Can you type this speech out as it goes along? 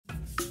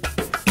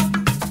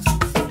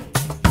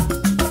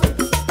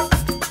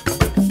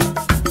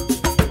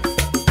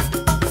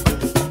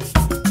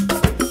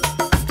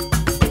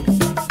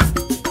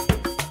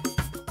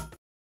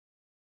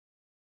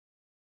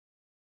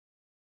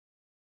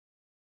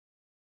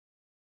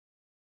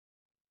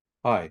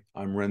Hi,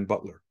 I'm Ren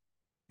Butler.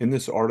 In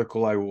this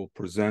article, I will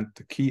present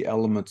the key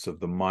elements of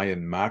the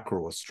Mayan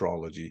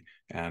macro-astrology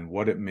and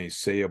what it may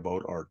say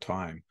about our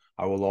time.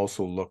 I will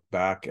also look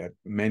back at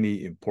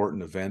many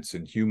important events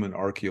in human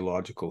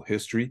archaeological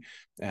history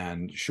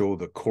and show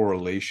the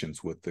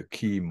correlations with the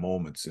key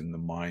moments in the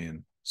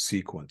Mayan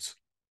sequence.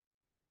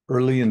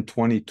 Early in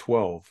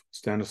 2012,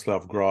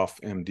 Stanislav Grof,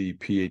 MD,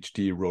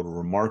 PhD, wrote a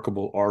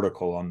remarkable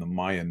article on the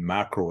Mayan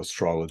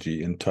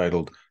macro-astrology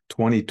entitled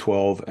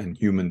 2012 and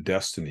Human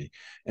Destiny,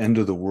 End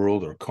of the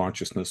World or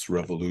Consciousness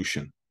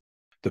Revolution.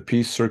 The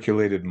piece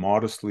circulated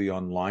modestly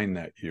online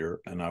that year,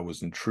 and I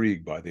was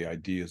intrigued by the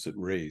ideas it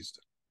raised.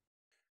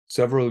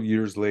 Several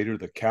years later,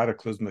 the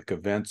cataclysmic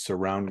events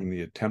surrounding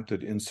the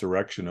attempted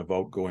insurrection of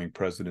outgoing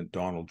President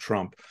Donald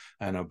Trump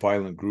and a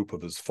violent group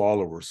of his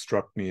followers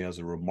struck me as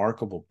a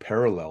remarkable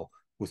parallel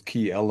with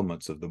key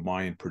elements of the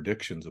Mayan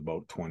predictions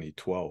about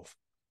 2012.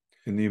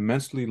 In the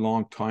immensely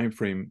long time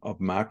frame of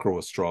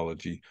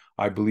macro-astrology,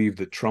 I believe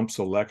that Trump's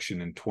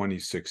election in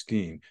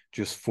 2016,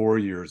 just 4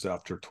 years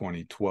after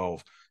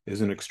 2012,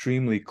 is an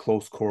extremely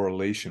close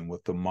correlation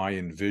with the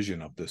Mayan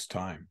vision of this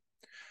time.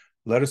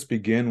 Let us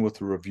begin with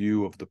a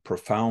review of the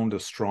profound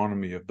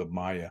astronomy of the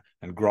Maya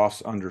and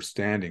Grof's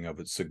understanding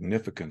of its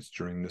significance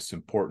during this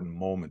important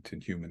moment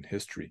in human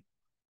history.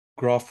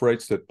 Grof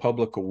writes that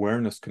public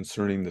awareness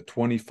concerning the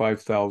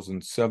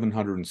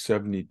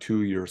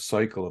 25,772-year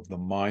cycle of the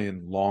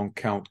Mayan Long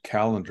Count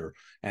calendar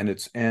and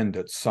its end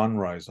at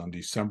sunrise on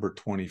December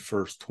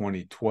 21st,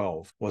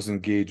 2012, was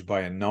engaged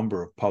by a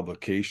number of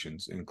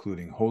publications,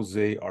 including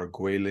Jose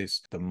Arguelles'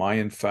 The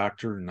Mayan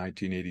Factor,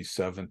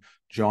 1987,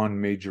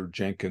 John Major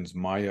Jenkins'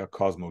 Maya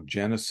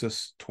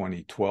Cosmogenesis,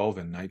 2012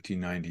 and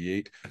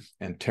 1998,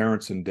 and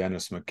Terence and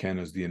Dennis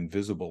McKenna's The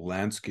Invisible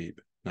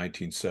Landscape,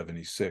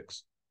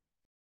 1976.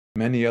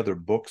 Many other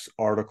books,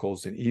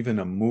 articles, and even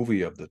a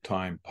movie of the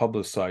time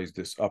publicized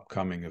this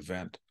upcoming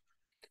event.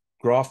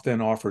 Grof then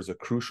offers a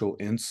crucial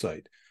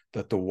insight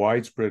that the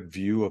widespread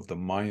view of the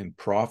Mayan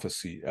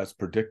prophecy as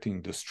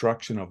predicting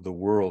destruction of the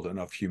world and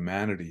of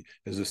humanity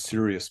is a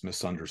serious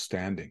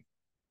misunderstanding.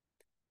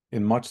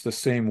 In much the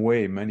same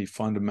way, many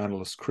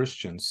fundamentalist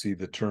Christians see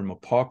the term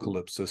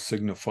apocalypse as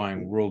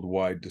signifying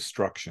worldwide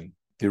destruction.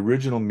 The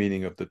original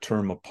meaning of the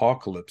term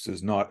apocalypse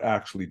is not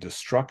actually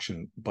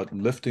destruction, but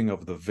lifting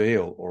of the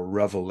veil or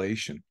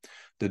revelation,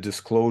 the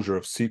disclosure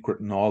of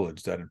secret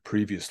knowledge that had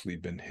previously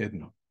been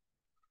hidden.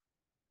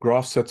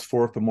 Grof sets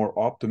forth a more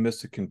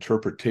optimistic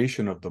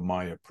interpretation of the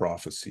Maya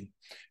prophecy.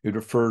 It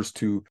refers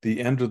to the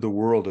end of the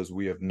world as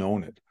we have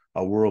known it,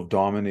 a world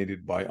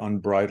dominated by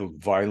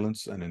unbridled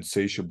violence and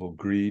insatiable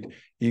greed,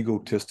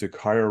 egotistic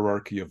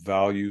hierarchy of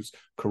values,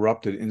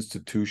 corrupted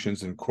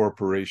institutions and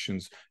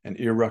corporations, and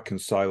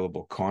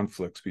irreconcilable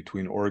conflicts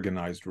between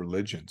organized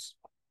religions.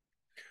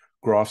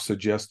 Grof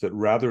suggests that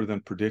rather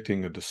than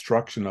predicting a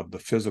destruction of the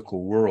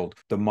physical world,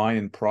 the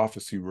Mayan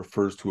prophecy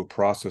refers to a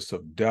process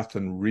of death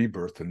and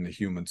rebirth in the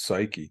human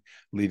psyche,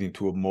 leading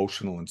to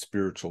emotional and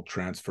spiritual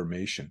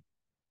transformation.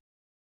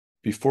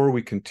 Before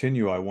we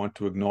continue, I want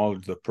to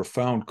acknowledge the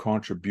profound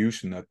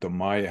contribution that the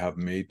Maya have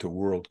made to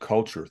world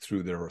culture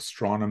through their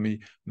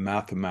astronomy,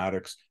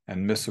 mathematics,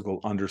 and mystical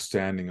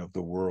understanding of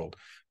the world,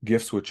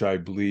 gifts which I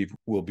believe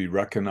will be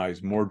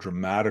recognized more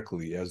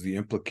dramatically as the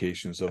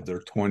implications of their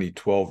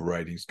 2012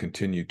 writings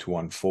continue to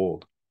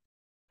unfold.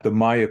 The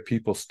Maya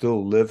people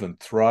still live and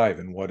thrive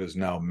in what is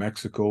now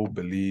Mexico,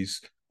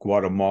 Belize,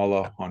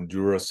 Guatemala,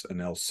 Honduras, and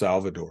El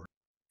Salvador.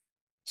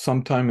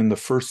 Sometime in the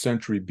 1st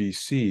century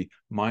BC,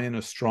 Mayan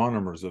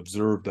astronomers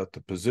observed that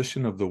the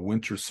position of the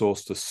winter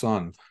solstice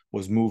sun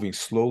was moving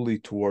slowly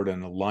toward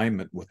an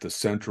alignment with the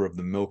center of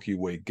the Milky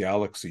Way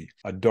galaxy,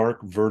 a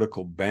dark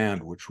vertical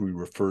band which we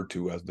refer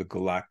to as the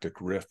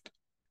galactic rift.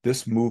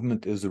 This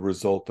movement is a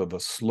result of a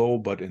slow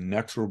but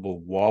inexorable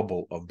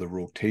wobble of the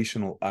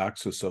rotational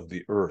axis of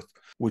the Earth,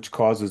 which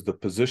causes the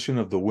position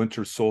of the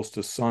winter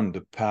solstice sun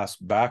to pass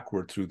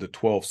backward through the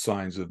 12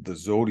 signs of the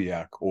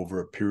zodiac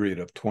over a period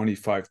of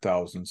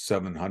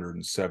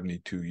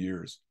 25,772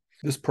 years.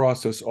 This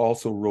process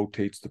also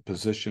rotates the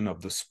position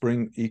of the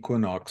spring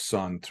equinox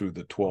sun through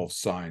the 12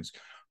 signs,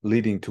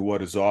 leading to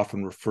what is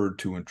often referred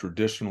to in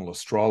traditional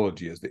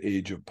astrology as the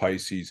age of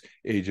Pisces,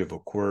 age of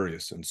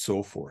Aquarius, and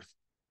so forth.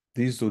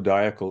 These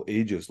zodiacal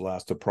ages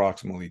last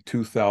approximately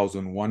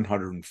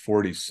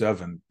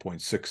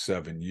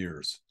 2,147.67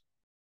 years.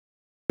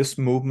 This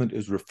movement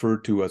is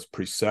referred to as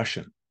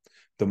precession.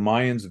 The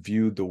Mayans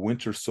viewed the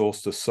winter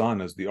solstice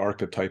sun as the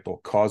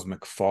archetypal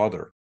cosmic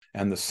father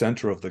and the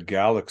center of the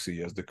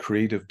galaxy as the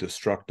creative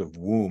destructive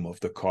womb of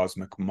the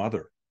cosmic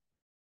mother.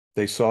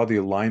 They saw the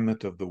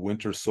alignment of the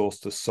winter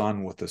solstice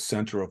sun with the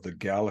center of the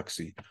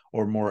galaxy,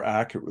 or more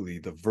accurately,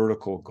 the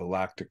vertical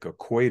galactic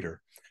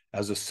equator,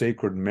 as a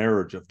sacred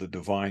marriage of the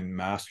divine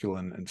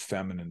masculine and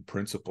feminine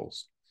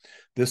principles.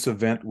 This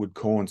event would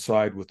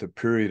coincide with a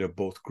period of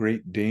both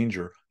great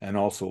danger and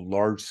also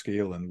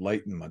large-scale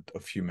enlightenment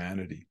of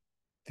humanity.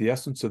 The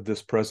essence of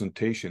this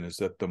presentation is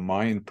that the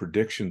Mayan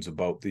predictions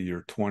about the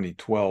year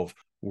 2012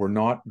 were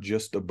not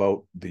just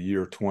about the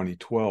year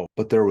 2012,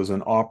 but there was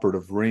an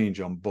operative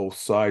range on both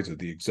sides of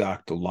the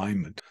exact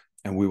alignment,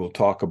 and we will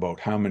talk about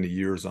how many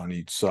years on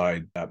each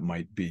side that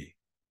might be.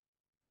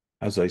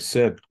 As I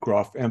said,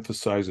 Grof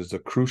emphasizes a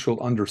crucial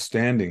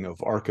understanding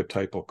of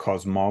archetypal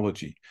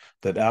cosmology,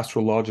 that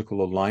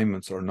astrological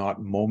alignments are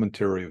not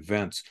momentary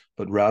events,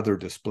 but rather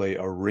display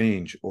a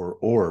range or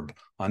orb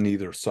on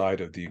either side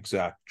of the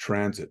exact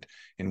transit,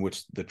 in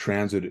which the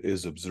transit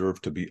is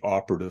observed to be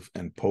operative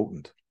and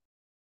potent.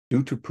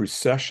 Due to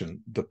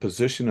precession, the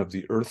position of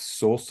the Earth's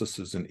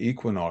solstices and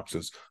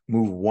equinoxes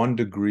move 1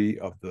 degree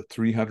of the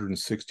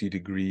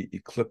 360-degree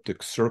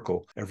ecliptic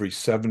circle every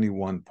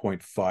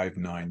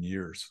 71.59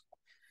 years.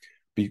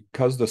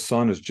 Because the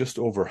sun is just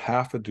over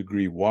half a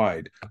degree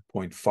wide,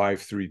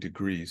 0.53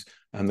 degrees,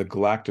 and the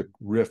galactic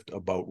rift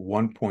about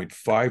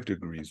 1.5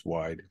 degrees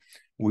wide,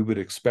 we would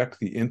expect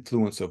the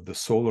influence of the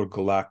solar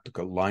galactic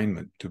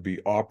alignment to be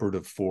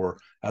operative for,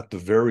 at the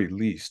very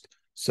least,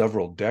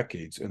 several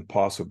decades and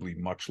possibly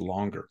much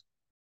longer.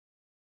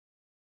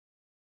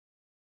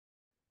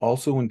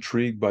 Also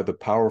intrigued by the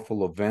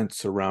powerful events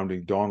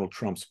surrounding Donald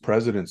Trump's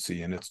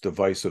presidency and its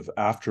divisive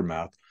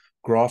aftermath,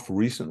 Grof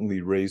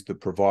recently raised the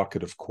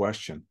provocative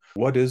question: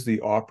 what is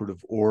the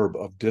operative orb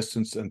of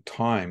distance and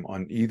time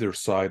on either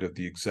side of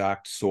the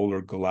exact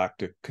solar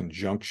galactic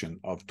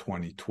conjunction of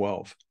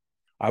 2012?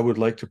 I would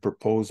like to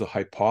propose a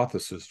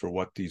hypothesis for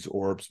what these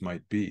orbs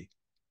might be.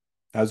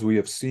 As we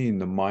have seen,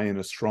 the Mayan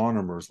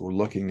astronomers were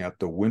looking at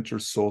the winter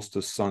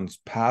solstice sun's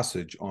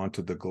passage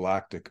onto the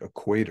galactic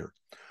equator,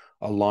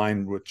 a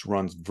line which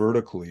runs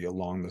vertically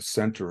along the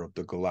center of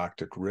the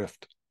galactic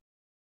rift.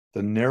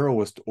 The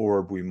narrowest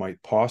orb we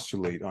might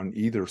postulate on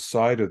either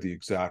side of the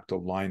exact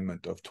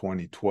alignment of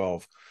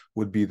 2012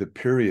 would be the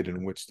period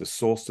in which the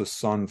solstice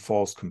sun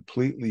falls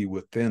completely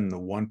within the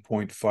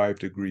 1.5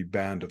 degree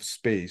band of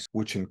space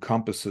which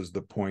encompasses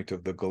the point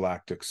of the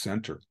galactic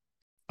center,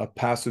 a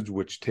passage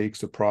which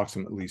takes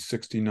approximately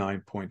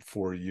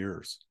 69.4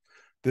 years.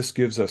 This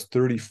gives us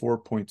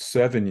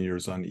 34.7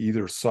 years on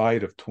either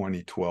side of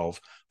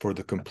 2012 for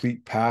the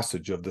complete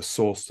passage of the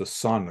solstice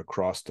sun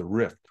across the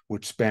rift,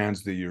 which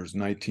spans the years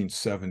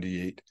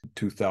 1978 to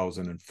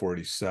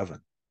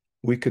 2047.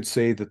 We could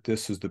say that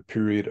this is the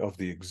period of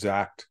the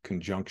exact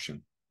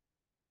conjunction.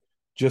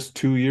 Just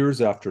 2 years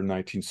after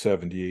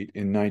 1978,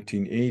 in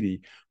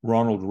 1980,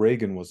 Ronald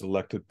Reagan was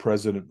elected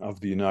President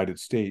of the United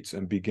States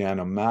and began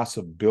a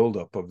massive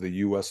buildup of the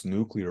U.S.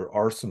 nuclear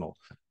arsenal,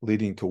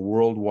 leading to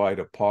worldwide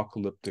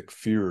apocalyptic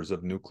fears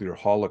of nuclear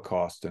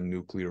holocaust and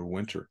nuclear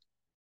winter.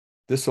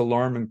 This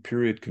alarming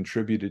period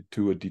contributed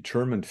to a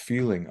determined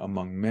feeling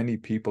among many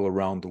people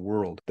around the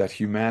world that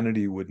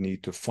humanity would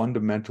need to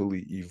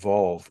fundamentally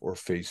evolve or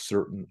face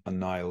certain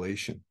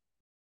annihilation.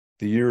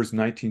 The years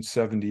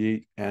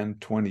 1978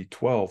 and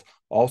 2012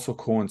 also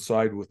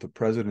coincide with the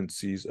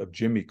presidencies of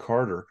Jimmy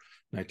Carter,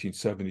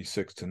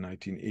 1976 to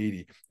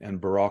 1980, and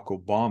Barack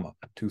Obama,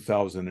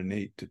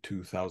 2008 to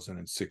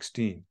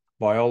 2016.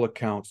 By all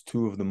accounts,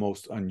 two of the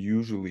most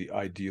unusually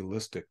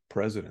idealistic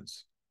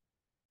presidents.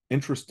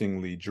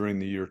 Interestingly, during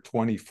the year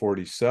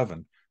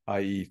 2047,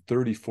 i.e.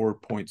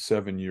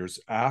 34.7 years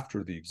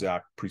after the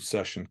exact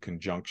precession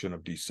conjunction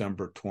of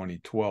December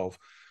 2012,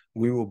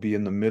 we will be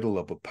in the middle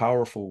of a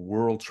powerful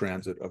world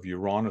transit of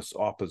Uranus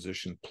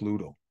opposition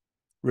Pluto.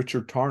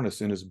 Richard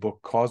Tarnas, in his book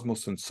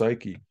Cosmos and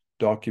Psyche,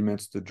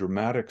 documents the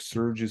dramatic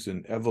surges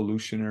in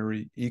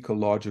evolutionary,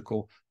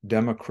 ecological,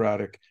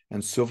 democratic,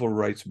 and civil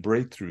rights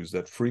breakthroughs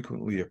that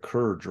frequently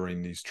occur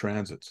during these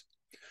transits.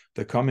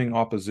 The coming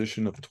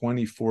opposition of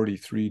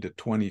 2043 to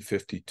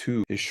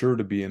 2052 is sure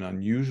to be an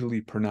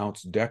unusually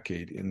pronounced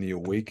decade in the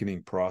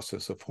awakening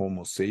process of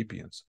Homo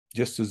sapiens,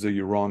 just as the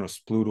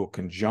Uranus-Pluto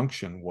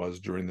conjunction was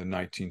during the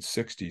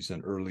 1960s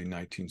and early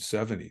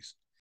 1970s.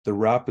 The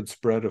rapid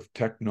spread of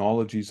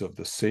technologies of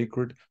the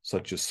sacred,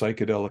 such as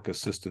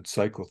psychedelic-assisted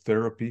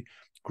psychotherapy,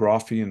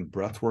 Grofian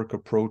breathwork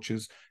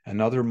approaches,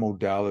 and other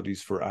modalities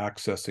for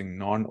accessing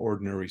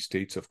non-ordinary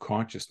states of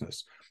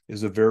consciousness,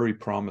 is a very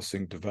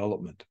promising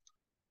development.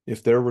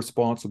 If their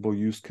responsible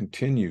use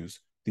continues,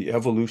 the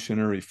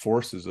evolutionary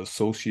forces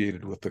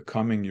associated with the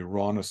coming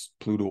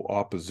Uranus-Pluto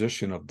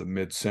opposition of the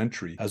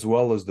mid-century, as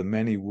well as the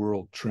many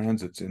world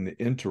transits in the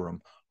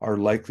interim, are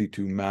likely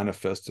to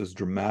manifest as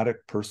dramatic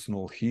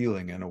personal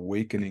healing and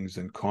awakenings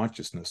in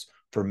consciousness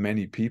for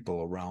many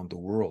people around the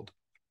world.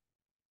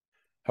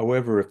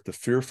 However, if the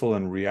fearful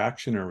and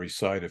reactionary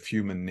side of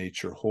human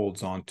nature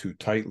holds on too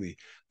tightly,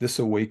 this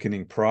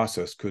awakening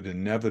process could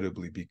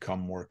inevitably become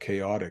more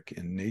chaotic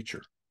in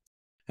nature.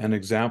 An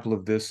example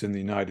of this in the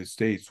United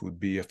States would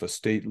be if a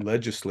state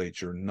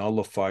legislature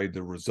nullified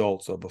the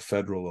results of a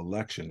federal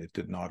election it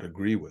did not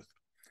agree with.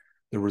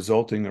 The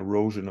resulting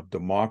erosion of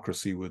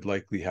democracy would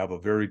likely have a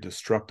very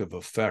destructive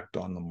effect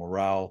on the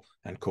morale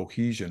and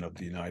cohesion of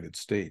the United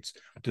States,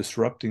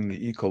 disrupting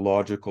the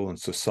ecological and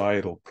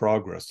societal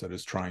progress that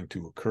is trying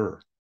to occur.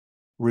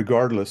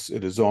 Regardless,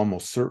 it is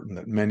almost certain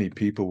that many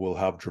people will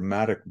have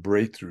dramatic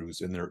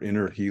breakthroughs in their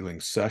inner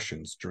healing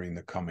sessions during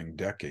the coming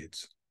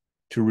decades.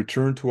 To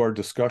return to our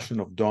discussion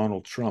of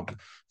Donald Trump,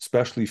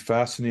 especially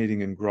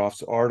fascinating in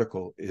Grof's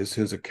article is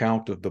his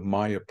account of the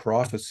Maya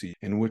prophecy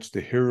in which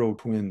the hero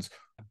twins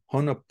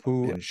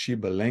Hunahpu and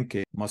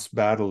Xibalbay must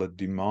battle a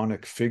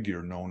demonic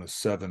figure known as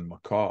Seven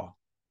Macaw.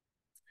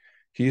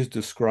 He is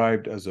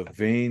described as a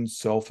vain,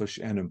 selfish,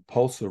 and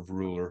impulsive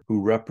ruler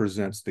who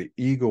represents the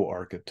ego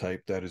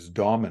archetype that is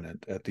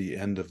dominant at the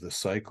end of the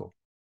cycle.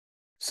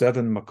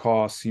 Seven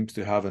Macaw seems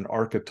to have an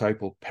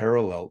archetypal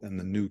parallel in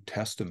the New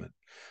Testament,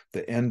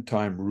 the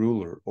end-time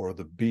ruler or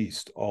the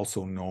beast,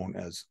 also known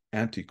as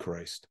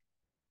Antichrist.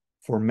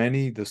 For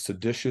many, the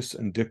seditious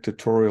and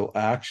dictatorial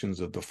actions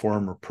of the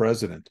former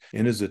president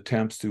in his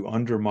attempts to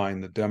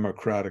undermine the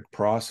democratic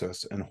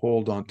process and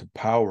hold on to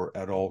power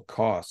at all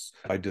costs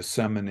by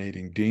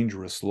disseminating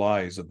dangerous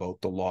lies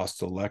about the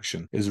lost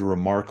election is a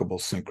remarkable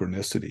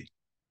synchronicity.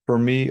 For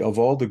me, of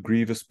all the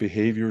grievous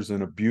behaviors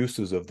and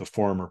abuses of the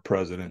former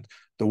president,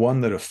 the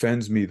one that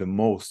offends me the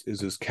most is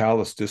his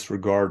callous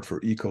disregard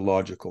for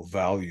ecological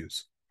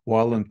values.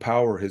 While in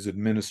power, his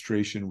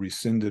administration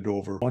rescinded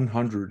over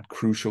 100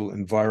 crucial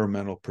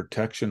environmental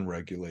protection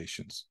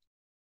regulations.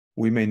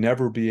 We may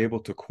never be able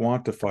to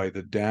quantify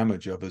the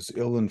damage of his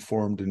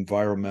ill-informed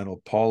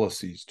environmental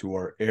policies to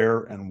our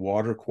air and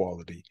water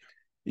quality,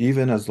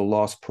 even as the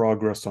lost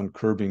progress on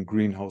curbing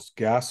greenhouse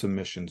gas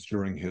emissions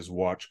during his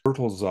watch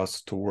hurtles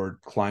us toward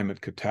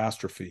climate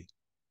catastrophe.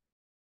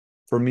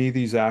 For me,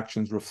 these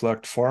actions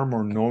reflect far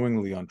more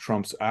knowingly on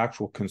Trump's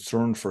actual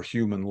concern for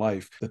human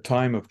life. The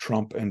time of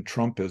Trump and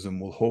Trumpism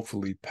will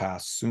hopefully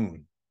pass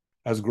soon.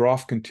 As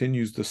Grof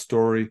continues the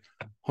story,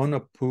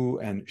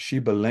 Hunahpu and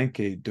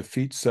Xibalbay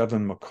defeat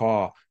Seven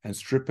Macaw and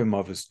strip him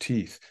of his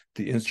teeth,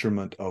 the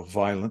instrument of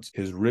violence,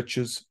 his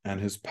riches, and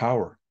his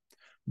power.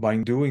 By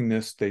doing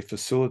this, they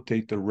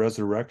facilitate the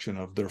resurrection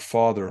of their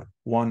father,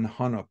 one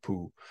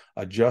Hunahpu,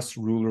 a just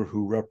ruler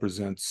who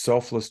represents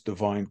selfless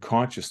divine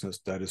consciousness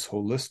that is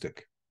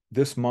holistic.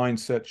 This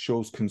mindset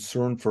shows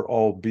concern for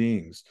all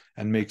beings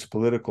and makes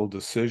political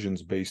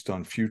decisions based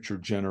on future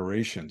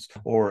generations,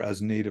 or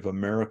as Native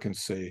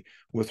Americans say,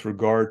 with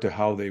regard to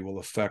how they will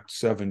affect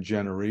 7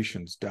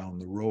 generations down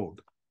the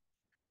road.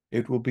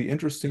 It will be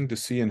interesting to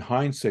see in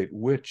hindsight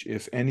which,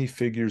 if any,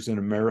 figures in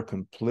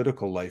American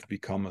political life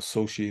become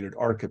associated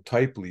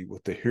archetypally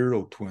with the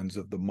hero twins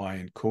of the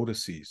Mayan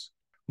codices.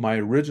 My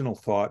original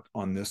thought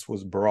on this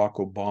was Barack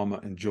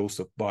Obama and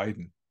Joseph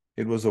Biden.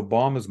 It was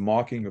Obama's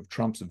mocking of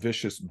Trump's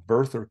vicious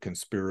birther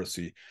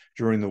conspiracy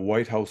during the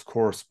White House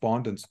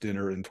Correspondents'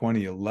 Dinner in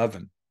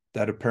 2011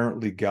 that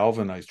apparently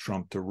galvanized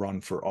Trump to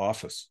run for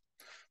office.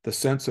 The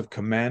sense of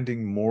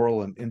commanding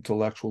moral and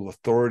intellectual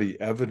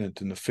authority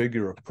evident in the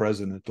figure of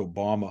President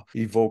Obama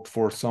evoked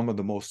forth some of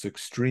the most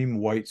extreme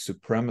white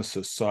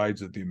supremacist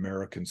sides of the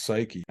American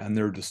psyche and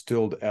their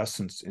distilled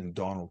essence in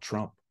Donald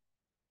Trump.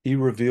 He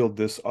revealed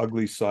this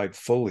ugly side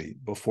fully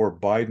before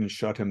Biden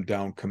shut him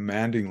down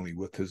commandingly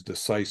with his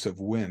decisive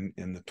win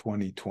in the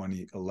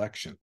 2020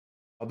 election.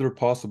 Other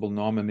possible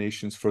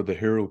nominations for the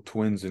hero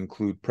twins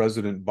include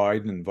President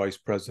Biden and Vice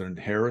President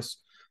Harris,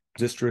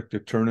 district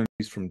attorneys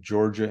from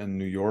Georgia and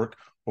New York,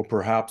 or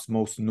perhaps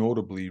most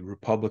notably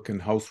Republican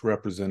House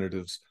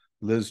Representatives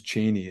Liz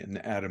Cheney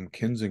and Adam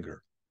Kinzinger.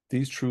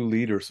 These true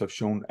leaders have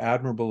shown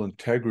admirable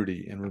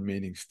integrity in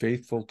remaining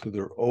faithful to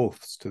their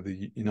oaths to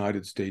the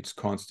United States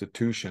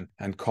Constitution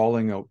and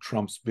calling out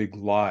Trump's big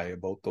lie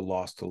about the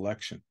lost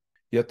election.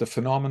 Yet the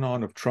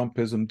phenomenon of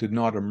Trumpism did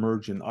not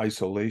emerge in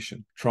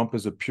isolation. Trump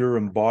is a pure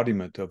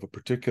embodiment of a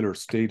particular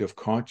state of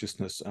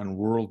consciousness and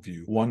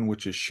worldview, one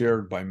which is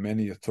shared by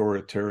many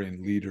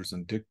authoritarian leaders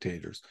and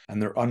dictators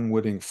and their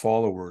unwitting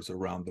followers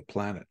around the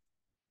planet.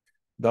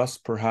 Thus,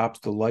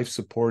 perhaps the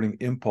life-supporting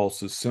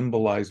impulses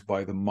symbolized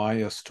by the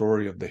Maya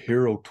story of the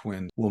hero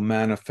twin will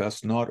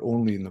manifest not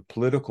only in the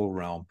political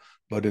realm,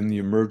 but in the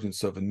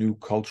emergence of a new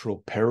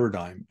cultural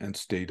paradigm and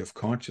state of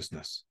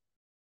consciousness.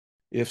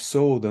 If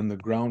so, then the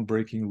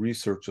groundbreaking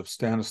research of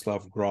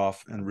Stanislav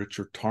Grof and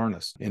Richard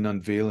Tarnas in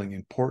unveiling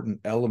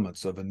important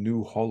elements of a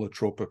new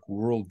holotropic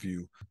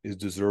worldview is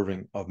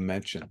deserving of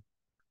mention.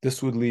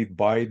 This would leave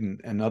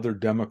Biden and other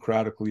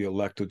democratically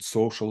elected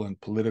social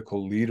and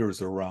political leaders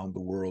around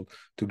the world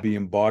to be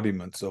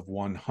embodiments of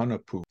one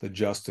Hunahpu, the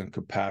just and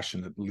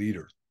compassionate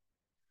leader.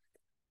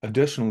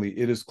 Additionally,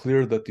 it is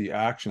clear that the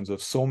actions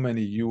of so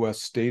many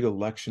U.S. state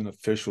election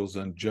officials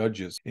and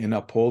judges in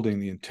upholding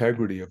the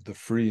integrity of the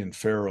free and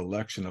fair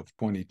election of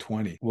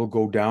 2020 will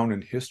go down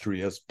in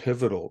history as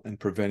pivotal in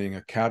preventing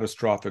a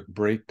catastrophic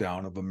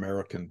breakdown of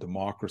American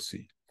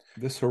democracy.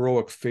 This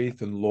heroic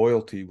faith and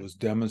loyalty was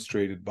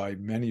demonstrated by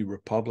many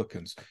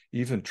Republicans,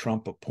 even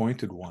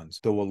Trump-appointed ones,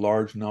 though a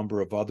large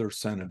number of other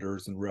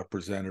senators and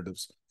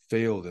representatives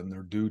failed in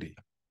their duty.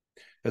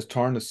 As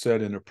Tarnas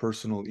said in a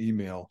personal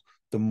email,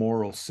 the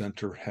moral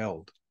center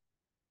held.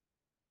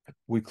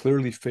 We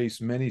clearly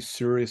face many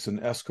serious and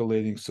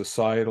escalating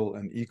societal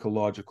and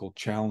ecological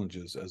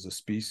challenges as a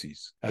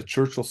species. As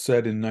Churchill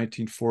said in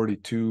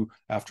 1942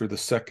 after the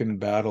Second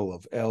Battle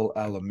of El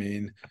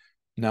Alamein,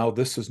 now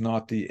this is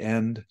not the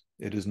end,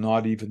 it is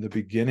not even the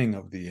beginning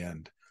of the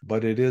end,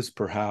 but it is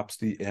perhaps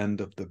the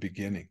end of the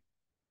beginning.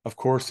 Of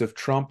course, if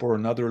Trump or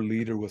another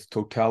leader with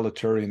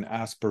totalitarian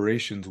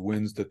aspirations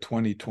wins the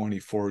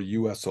 2024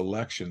 U.S.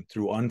 election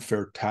through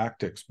unfair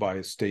tactics by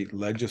a state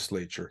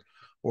legislature,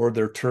 or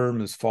their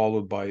term is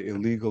followed by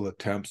illegal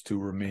attempts to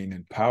remain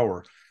in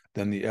power,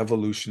 then the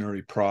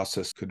evolutionary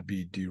process could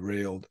be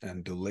derailed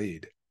and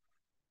delayed.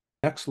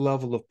 Next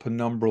level of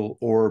penumbral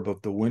orb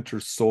of the winter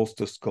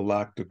solstice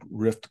galactic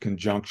rift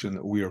conjunction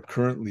that we are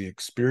currently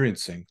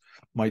experiencing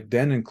might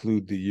then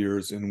include the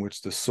years in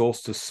which the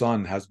solstice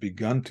sun has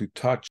begun to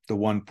touch the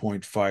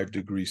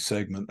 1.5-degree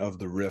segment of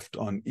the rift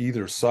on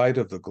either side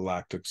of the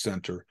galactic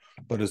center,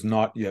 but is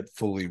not yet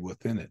fully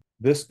within it.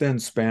 This then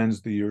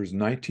spans the years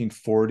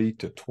 1940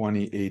 to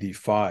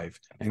 2085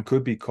 and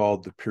could be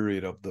called the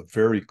period of the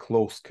very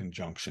close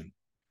conjunction.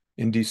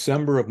 In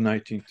December of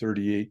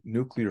 1938,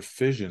 nuclear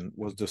fission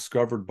was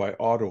discovered by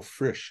Otto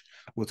Frisch,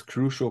 with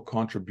crucial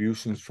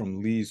contributions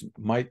from Lise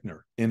Meitner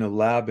in a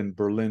lab in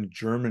Berlin,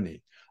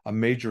 Germany, a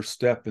major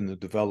step in the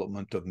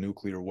development of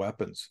nuclear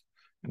weapons.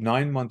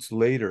 9 months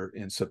later,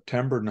 in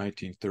September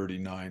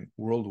 1939,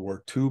 World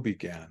War II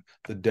began,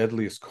 the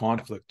deadliest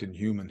conflict in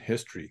human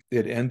history.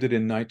 It ended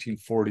in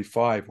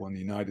 1945 when the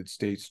United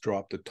States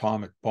dropped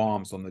atomic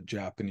bombs on the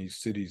Japanese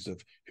cities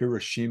of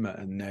Hiroshima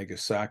and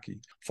Nagasaki,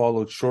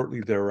 followed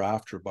shortly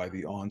thereafter by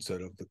the onset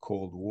of the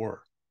Cold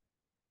War.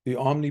 The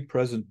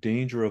omnipresent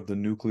danger of the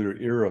nuclear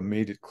era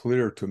made it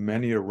clear to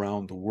many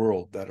around the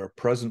world that our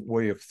present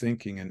way of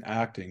thinking and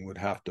acting would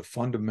have to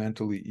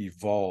fundamentally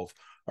evolve,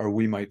 or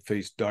we might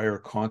face dire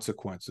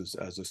consequences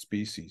as a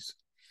species.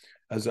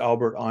 As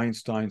Albert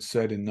Einstein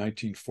said in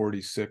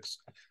 1946,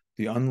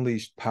 the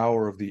unleashed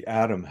power of the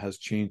atom has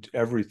changed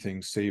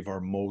everything save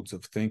our modes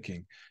of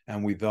thinking,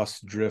 and we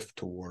thus drift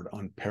toward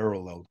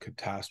unparalleled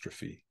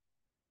catastrophe.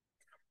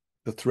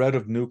 The threat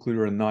of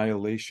nuclear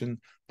annihilation,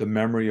 the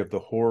memory of the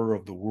horror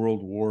of the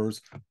world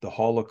wars, the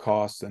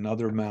Holocaust and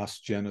other mass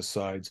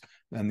genocides,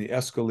 and the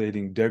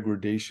escalating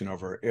degradation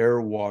of our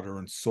air, water,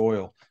 and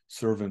soil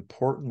serve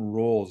important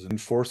roles in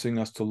forcing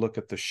us to look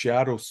at the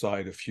shadow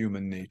side of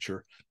human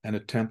nature and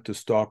attempt to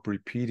stop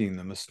repeating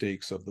the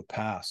mistakes of the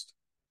past.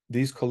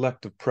 These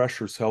collective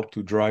pressures help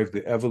to drive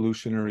the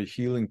evolutionary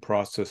healing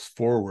process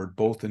forward,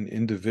 both in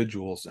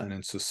individuals and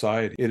in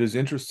society. It is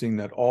interesting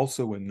that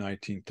also in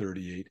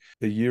 1938,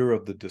 the year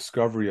of the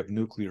discovery of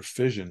nuclear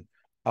fission,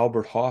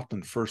 Albert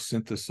Hofmann first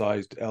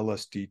synthesized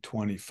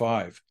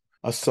LSD-25,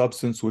 a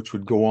substance which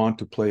would go on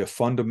to play a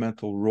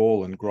fundamental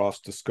role in Grof's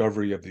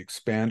discovery of the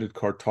expanded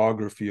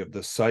cartography of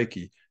the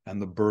psyche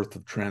and the birth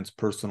of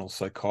transpersonal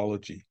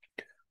psychology.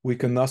 We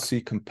can thus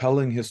see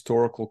compelling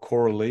historical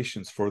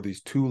correlations for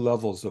these two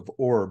levels of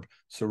orb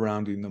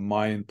surrounding the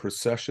Mayan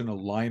precession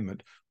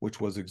alignment, which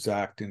was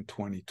exact in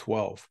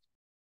 2012.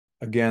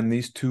 Again,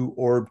 these two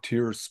orb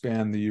tiers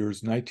span the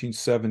years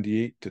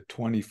 1978 to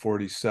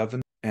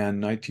 2047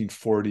 and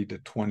 1940 to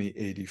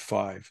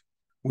 2085.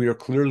 We are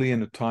clearly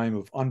in a time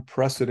of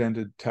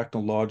unprecedented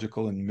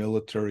technological and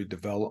military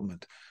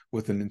development,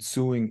 with an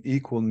ensuing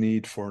equal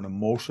need for an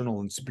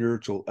emotional and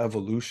spiritual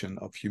evolution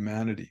of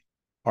humanity.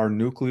 Our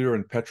nuclear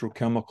and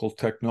petrochemical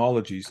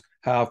technologies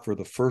have for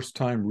the first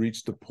time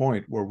reached a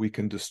point where we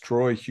can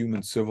destroy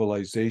human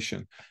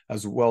civilization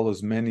as well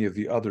as many of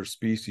the other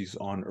species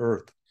on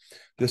Earth.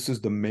 This is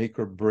the make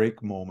or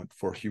break moment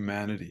for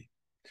humanity.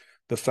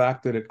 The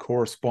fact that it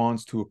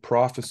corresponds to a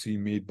prophecy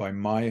made by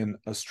Mayan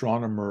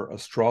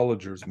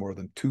astrologers more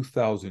than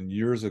 2,000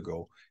 years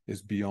ago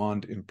is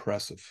beyond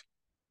impressive.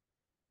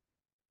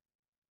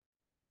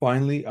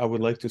 Finally, I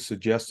would like to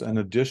suggest an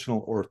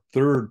additional or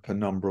third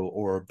penumbral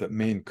orb that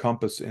may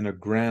encompass in a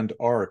grand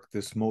arc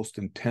this most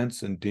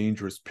intense and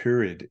dangerous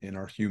period in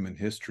our human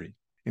history.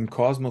 In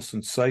Cosmos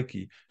and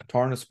Psyche,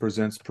 Tarnas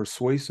presents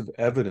persuasive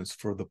evidence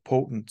for the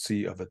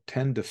potency of a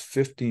 10 to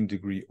 15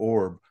 degree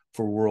orb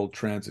for world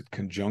transit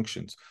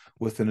conjunctions,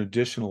 with an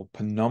additional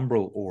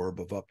penumbral orb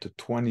of up to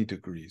 20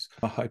 degrees,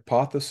 a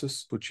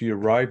hypothesis which he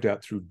arrived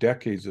at through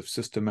decades of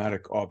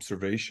systematic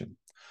observation.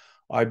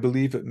 I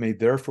believe it may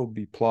therefore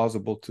be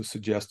plausible to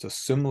suggest a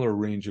similar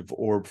range of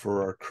orb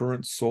for our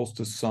current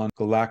solstice sun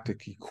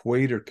galactic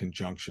equator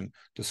conjunction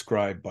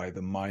described by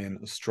the Mayan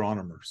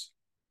astronomers.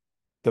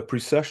 The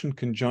precession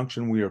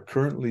conjunction we are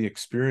currently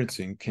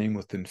experiencing came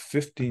within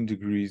 15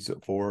 degrees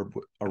of orb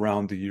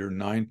around the year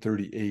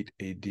 938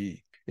 AD.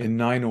 In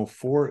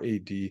 904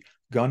 AD,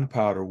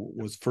 gunpowder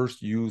was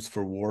first used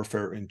for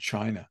warfare in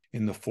China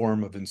in the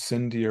form of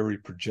incendiary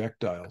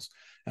projectiles,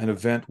 an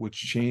event which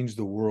changed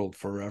the world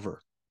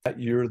forever. That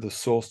year, the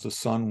solstice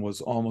sun was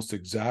almost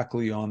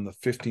exactly on the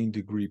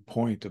 15-degree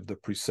point of the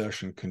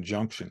precession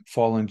conjunction,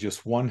 falling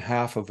just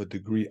 1/2 of a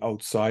degree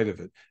outside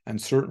of it,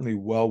 and certainly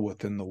well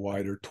within the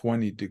wider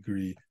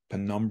 20-degree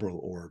penumbral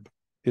orb.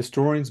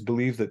 Historians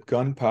believe that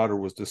gunpowder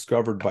was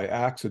discovered by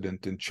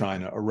accident in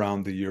China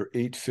around the year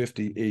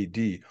 850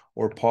 AD,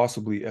 or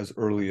possibly as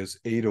early as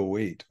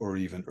 808 or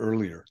even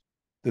earlier.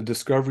 The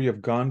discovery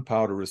of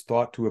gunpowder is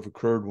thought to have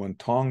occurred when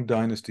Tang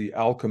Dynasty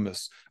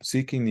alchemists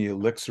seeking the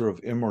elixir of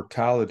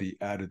immortality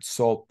added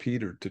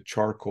saltpeter to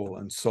charcoal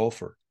and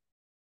sulfur.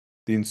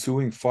 The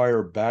ensuing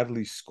fire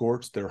badly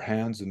scorched their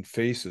hands and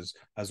faces,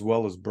 as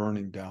well as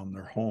burning down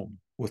their home.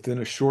 Within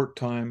a short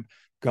time,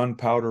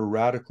 gunpowder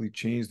radically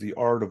changed the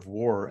art of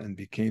war and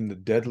became the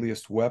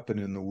deadliest weapon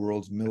in the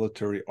world's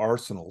military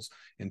arsenals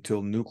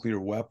until nuclear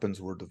weapons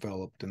were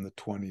developed in the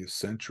 20th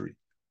century.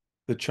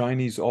 The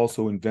Chinese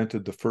also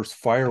invented the first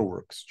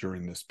fireworks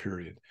during this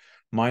period.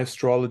 My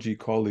astrology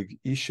colleague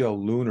Ishel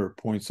Lunar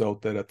points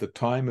out that at the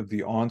time of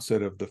the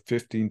onset of the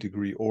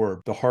 15-degree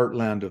orb, the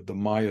heartland of the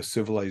Maya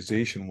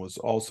civilization was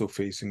also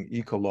facing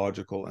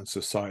ecological and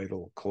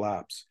societal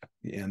collapse,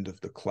 the end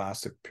of the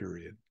classic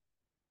period.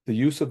 The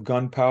use of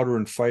gunpowder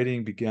in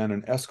fighting began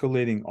an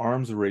escalating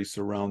arms race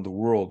around the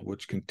world,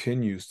 which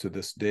continues to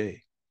this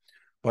day.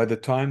 By the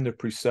time the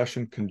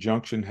precession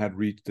conjunction had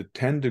reached the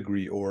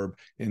 10-degree orb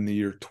in the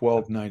year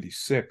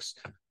 1296,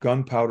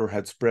 gunpowder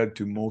had spread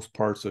to most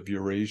parts of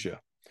Eurasia.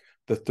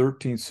 The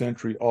 13th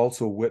century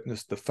also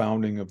witnessed the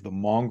founding of the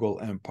Mongol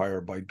Empire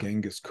by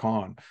Genghis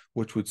Khan,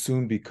 which would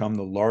soon become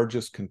the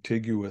largest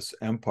contiguous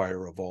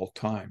empire of all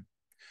time.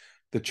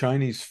 The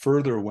Chinese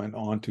further went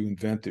on to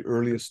invent the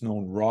earliest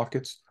known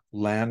rockets,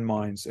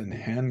 landmines, and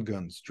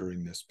handguns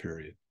during this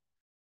period.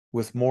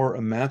 With more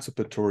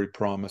emancipatory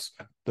promise,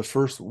 the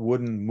first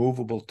wooden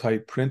movable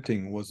type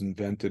printing was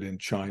invented in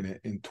China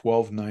in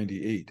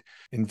 1298,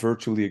 in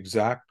virtually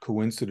exact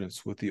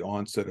coincidence with the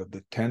onset of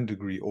the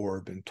 10-degree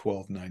orb in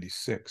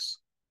 1296.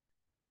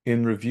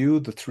 In review,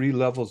 the three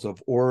levels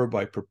of orb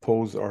I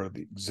propose are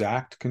the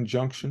exact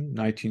conjunction,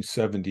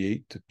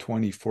 1978 to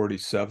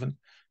 2047,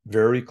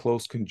 very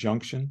close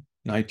conjunction,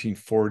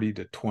 1940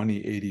 to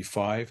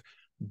 2085,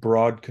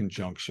 broad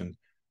conjunction,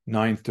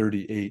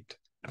 938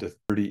 to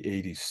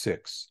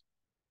 3086.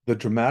 The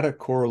dramatic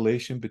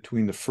correlation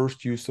between the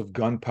first use of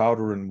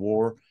gunpowder in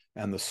war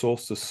and the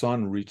solstice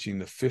sun reaching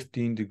the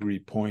 15-degree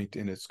point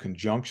in its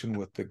conjunction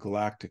with the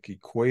galactic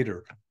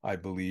equator, I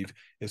believe,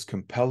 is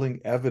compelling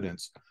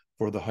evidence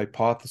for the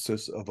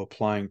hypothesis of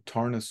applying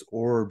Tarnas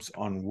orbs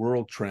on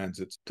world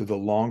transits to the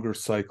longer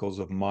cycles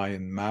of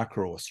Mayan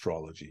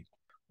macro-astrology.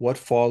 What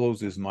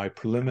follows is my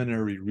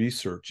preliminary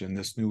research in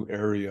this new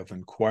area of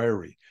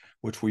inquiry,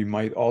 which we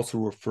might also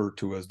refer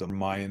to as the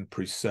Mayan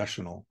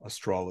precessional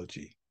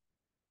astrology.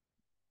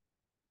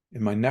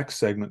 In my next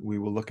segment, we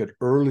will look at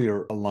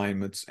earlier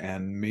alignments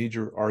and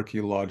major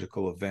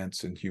archaeological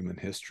events in human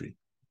history.